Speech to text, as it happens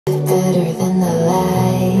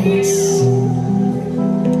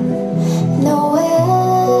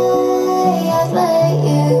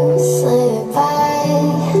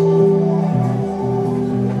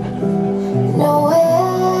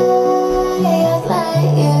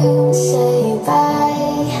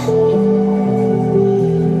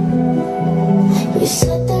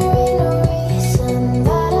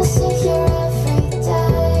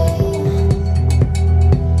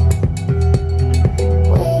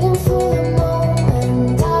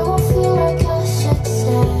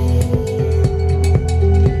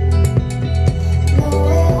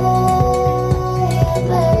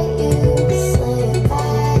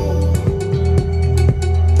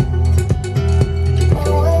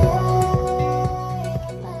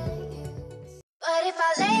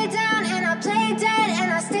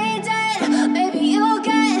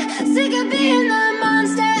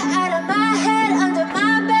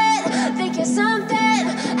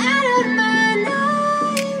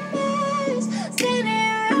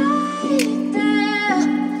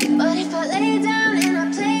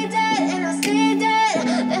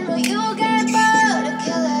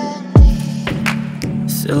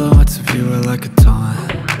Silhouettes of you are like a taunt.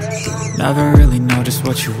 Never really know just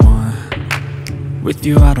what you want. With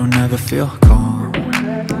you I don't ever feel calm.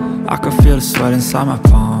 I can feel the sweat inside my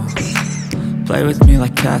palms. Play with me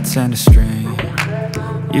like cats and a string.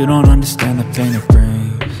 You don't understand the pain it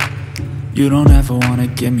brings. You don't ever wanna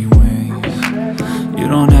give me wings. You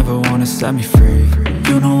don't ever wanna set me free.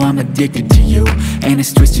 You know I'm addicted to you, and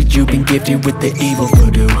it's twisted, you've been gifted with the evil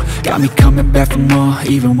voodoo. Got me coming back for more,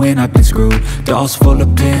 even when I've been screwed. Dolls full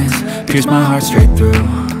of pins, pierce my heart straight through.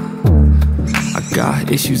 I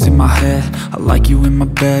got issues in my head, I like you in my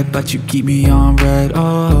bed, but you keep me on red.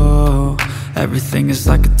 Oh, everything is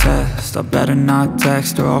like a test, I better not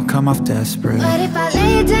text or I'll come off desperate. But if I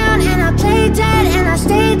lay down and I play dead and I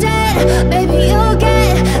stay dead, baby you'll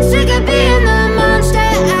get sick of being the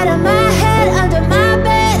monster out of my head, under my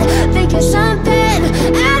bed, think you're something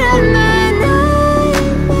out of my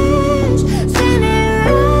nightmares, standing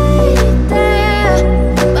right there.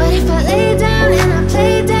 But if I lay down and I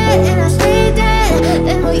play dead and I stay dead,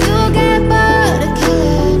 then will you get bored of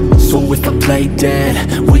killing? So if I play dead,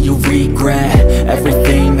 will you regret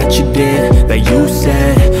everything that you did, that you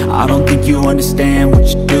said? I don't think you understand what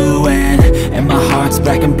you're doing, and my heart's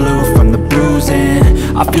black and blue from the bruising.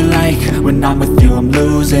 I feel like when I'm with you I'm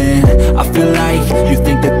losing. I feel like you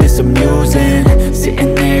think that this amusing,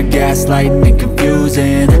 sitting there gaslighting and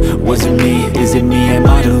confusing. Was it me? Is it me? Am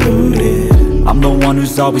I deluded? I'm the one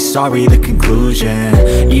who's always sorry, the conclusion,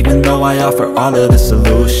 even though I offer all of the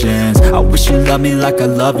solutions. I wish you loved me like I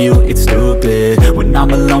love you, it's stupid. When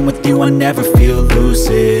I'm alone with you I never feel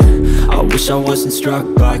lucid. I wish I wasn't struck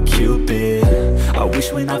by Cupid. I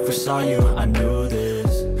wish when I first saw you I knew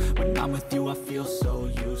this. When I'm with you I feel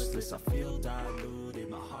so useless, I feel diluted,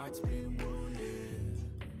 my heart's been wounded.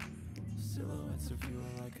 Silhouettes of you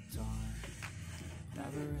are like a taunt.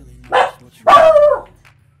 Never really knows what you want.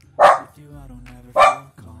 With you I don't ever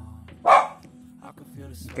feel calm. I can feel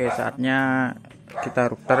the Oke, saatnya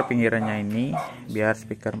kita router pinggirannya ini biar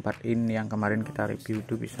speaker 4 in yang kemarin kita review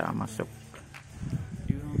itu bisa masuk.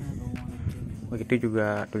 Begitu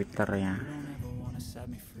juga Twitternya.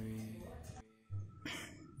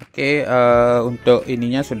 Oke, untuk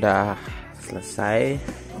ininya sudah selesai,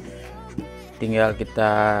 tinggal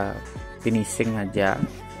kita finishing aja.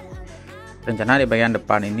 Rencana di bagian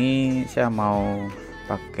depan ini saya mau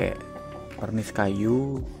pakai varnish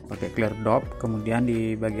kayu, pakai clear dop, kemudian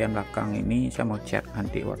di bagian belakang ini saya mau cat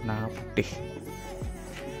nanti warna putih.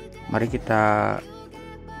 Mari kita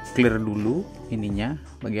clear dulu ininya,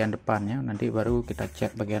 bagian depannya, nanti baru kita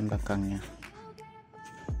cat bagian belakangnya.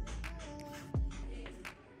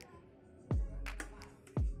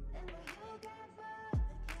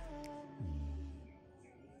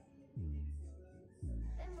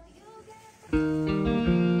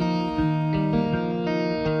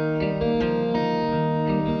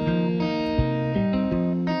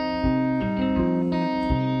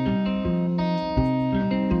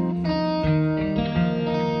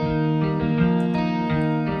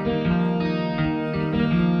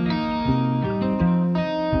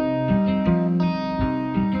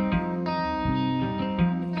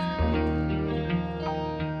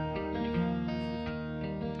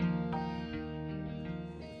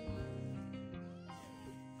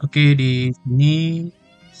 Oke, di sini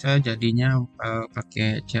saya jadinya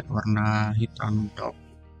pakai cat warna hitam top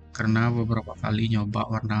karena beberapa kali nyoba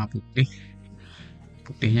warna putih,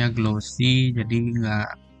 putihnya glossy, jadi nggak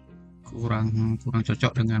kurang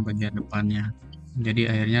cocok dengan bagian depannya.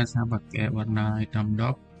 Jadi akhirnya saya pakai warna hitam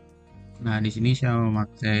top. Nah, di sini saya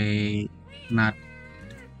memakai nut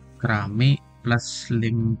keramik plus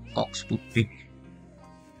lem box putih.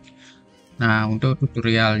 Nah, untuk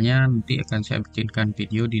tutorialnya nanti akan saya bikinkan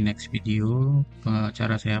video di next video,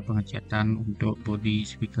 cara saya pengecatan untuk body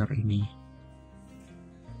speaker ini.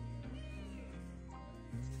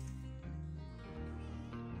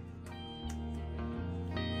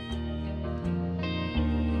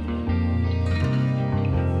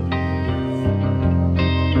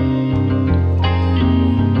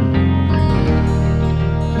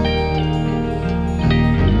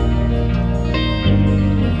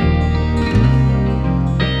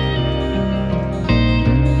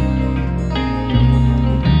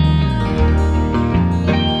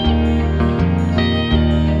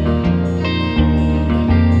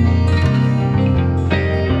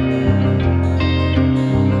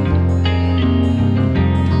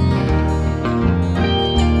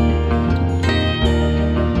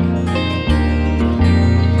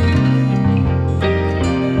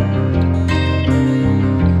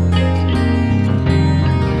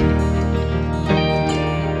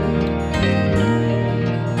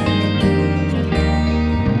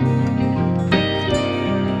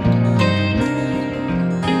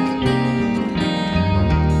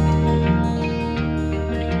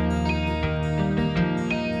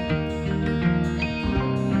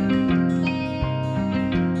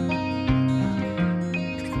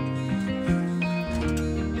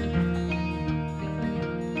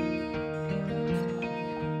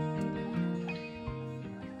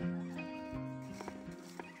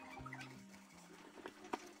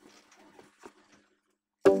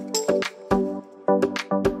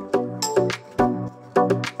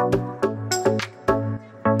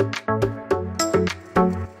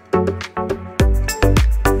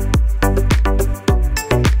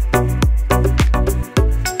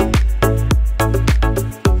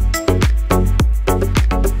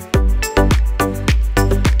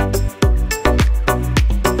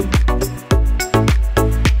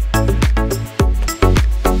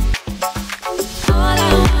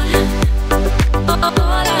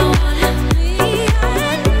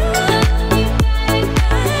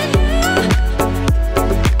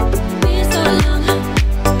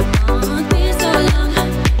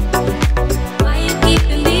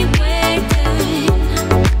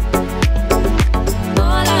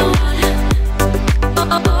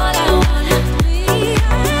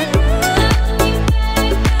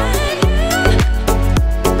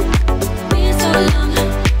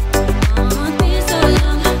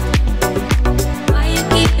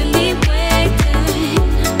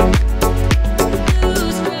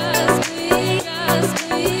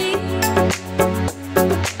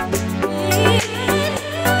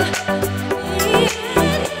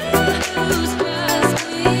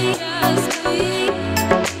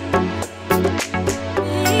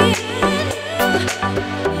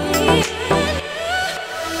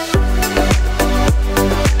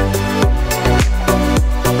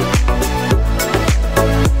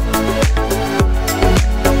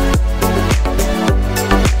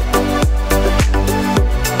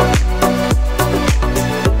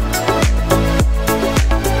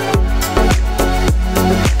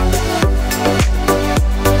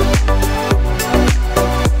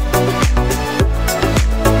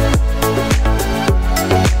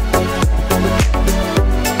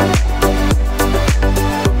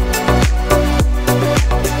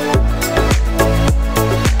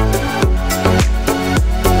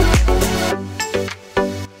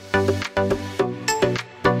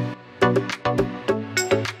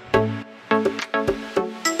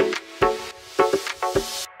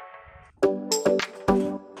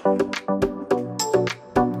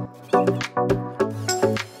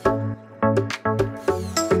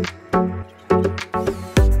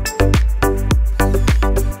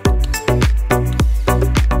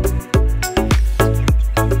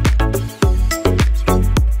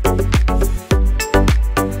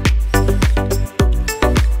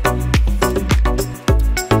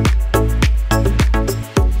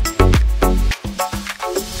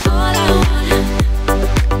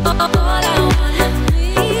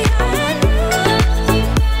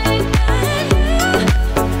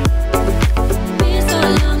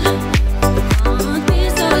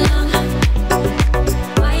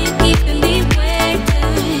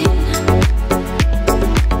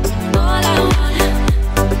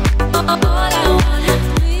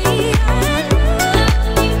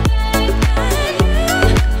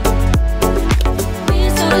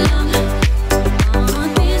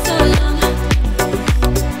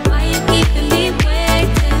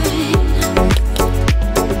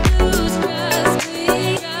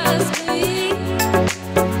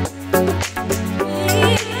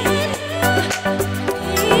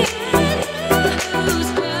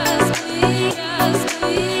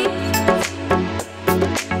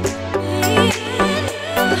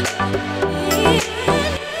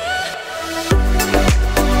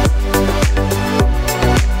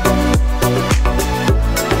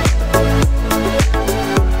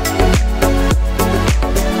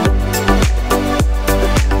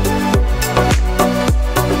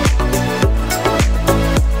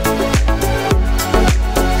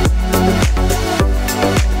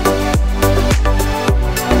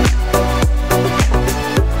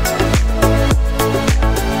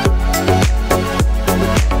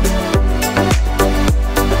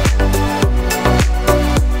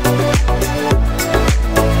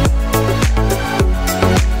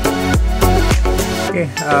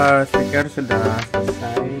 Speaker sudah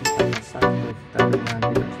selesai kita pasang, kita dengan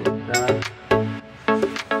tidak sudah.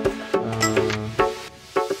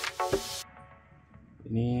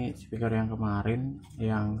 Ini speaker yang kemarin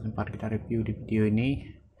yang sempat kita review di video ini.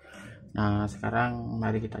 Nah sekarang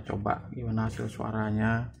mari kita coba gimana hasil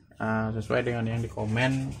suaranya, sesuai dengan yang di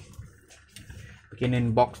komen.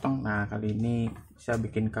 Bikinin box dong. Nah kali ini saya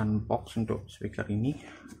bikinkan box untuk speaker ini.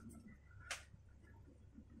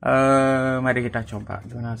 Mari kita coba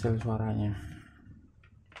dengan hasil suaranya.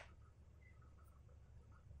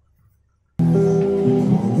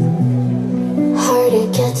 Hard to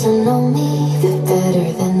get to know me.